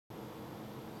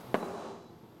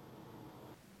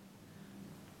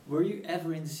Were you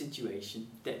ever in the situation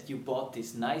that you bought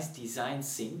this nice design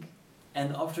sink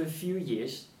and after a few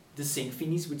years the sink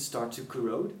finishes would start to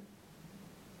corrode?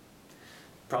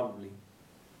 Probably.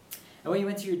 And when you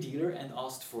went to your dealer and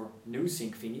asked for new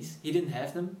sink finishes, he didn't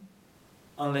have them,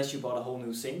 unless you bought a whole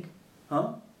new sink.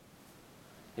 Huh?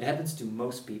 It happens to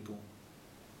most people.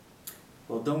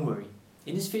 Well, don't worry.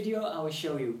 In this video I will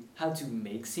show you how to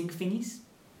make sink finishes,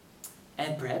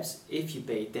 and perhaps if you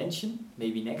pay attention,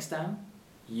 maybe next time,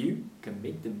 you can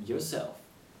make them yourself.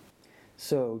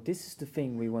 So this is the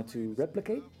thing we want to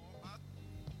replicate.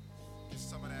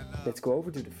 Let's go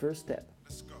over to the first step.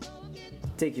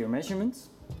 Take your measurements,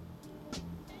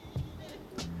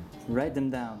 write them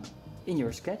down in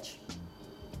your sketch,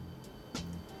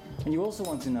 and you also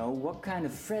want to know what kind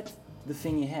of thread the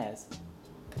thingy has.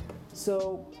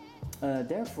 So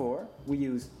therefore we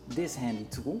use this handy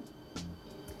tool.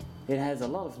 It has a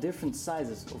lot of different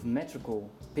sizes of metrical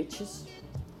pitches.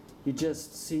 You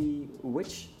just see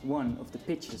which one of the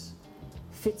pitches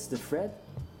fits the thread,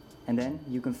 and then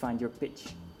you can find your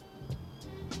pitch.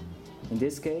 In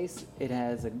this case, it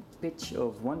has a pitch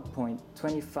of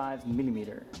 1.25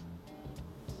 millimeter.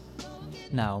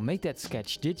 Now make that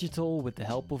sketch digital with the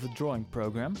help of a drawing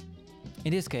program.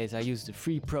 In this case I used a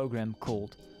free program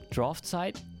called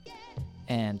DraftSight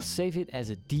and save it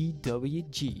as a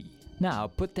DWG. Now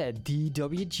put that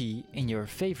DWG in your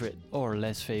favorite or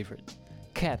less favorite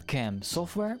CAD/CAM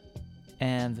software,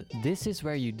 and this is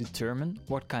where you determine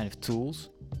what kind of tools,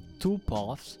 tool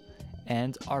paths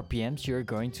and RPMs you're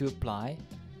going to apply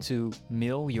to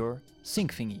mill your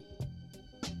sink thingy.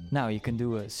 Now you can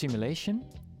do a simulation.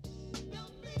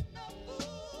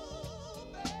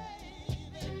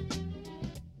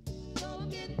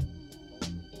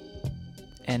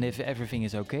 And if everything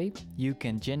is okay, you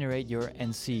can generate your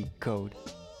NC code.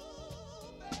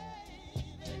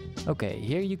 Okay,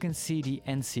 here you can see the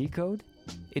NC code.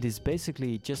 It is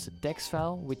basically just a text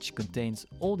file which contains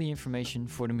all the information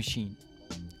for the machine.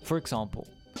 For example,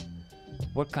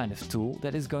 what kind of tool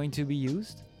that is going to be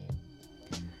used,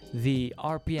 the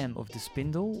RPM of the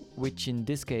spindle, which in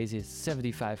this case is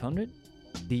 7500,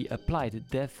 the applied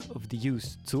depth of the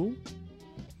used tool,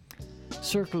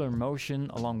 circular motion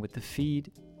along with the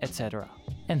feed, etc.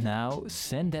 And now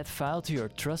send that file to your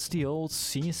trusty old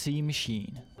CNC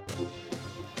machine.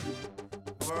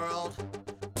 World,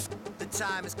 the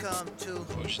time has come to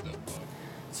push the button.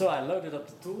 So I loaded up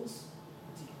the tools.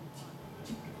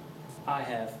 I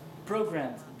have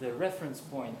programmed the reference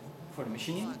point for the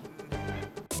machine.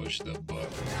 Push the button.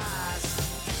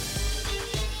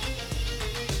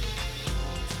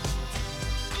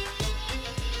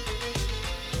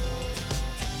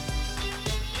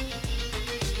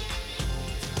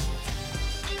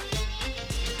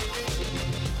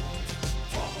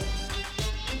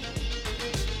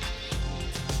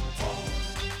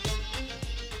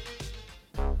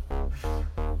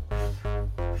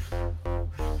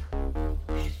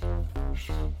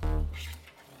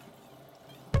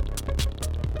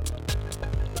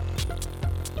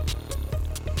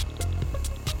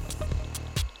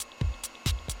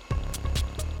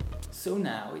 So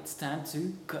now it's time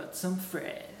to cut some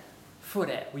thread. For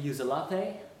that we use a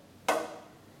latte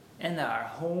and our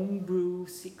homebrew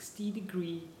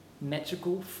 60-degree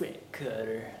metrical thread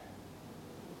cutter.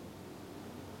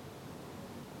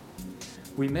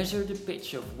 We measure the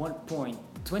pitch of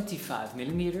 1.25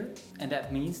 millimeter, and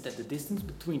that means that the distance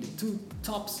between the two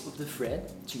tops of the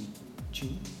thread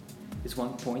is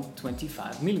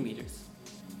 1.25 millimeters.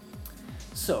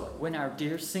 So when our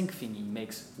dear sink thingy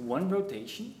makes one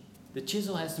rotation, the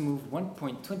chisel has to move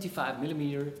 1.25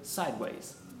 millimeter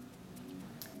sideways.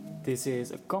 This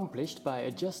is accomplished by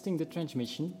adjusting the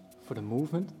transmission for the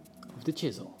movement of the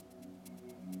chisel.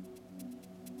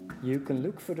 You can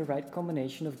look for the right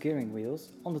combination of gearing wheels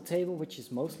on the table, which is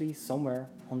mostly somewhere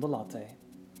on the latte.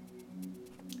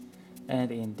 And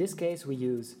in this case we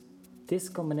use this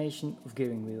combination of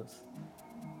gearing wheels.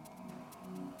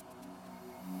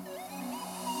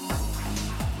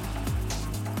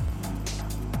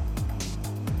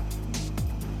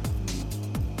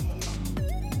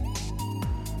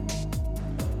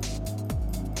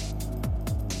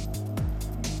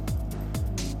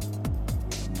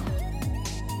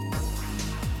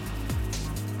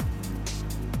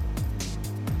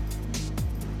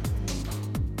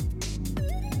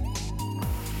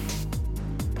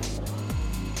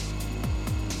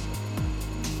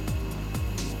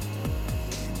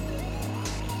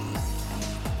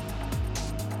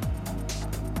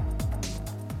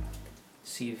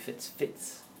 See if it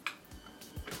fits.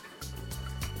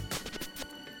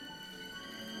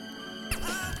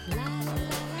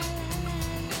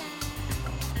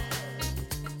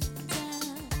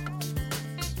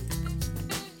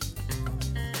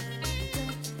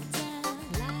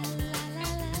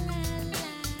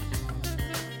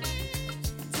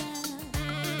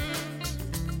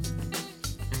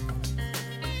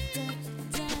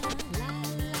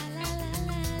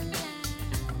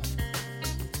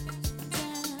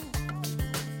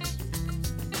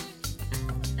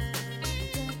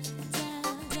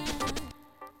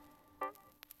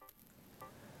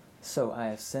 So I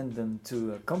have sent them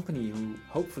to a company who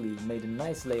hopefully made a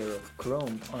nice layer of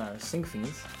chrome on our sync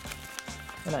finis,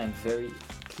 and I am very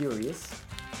curious.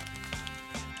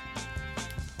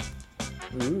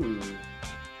 Ooh.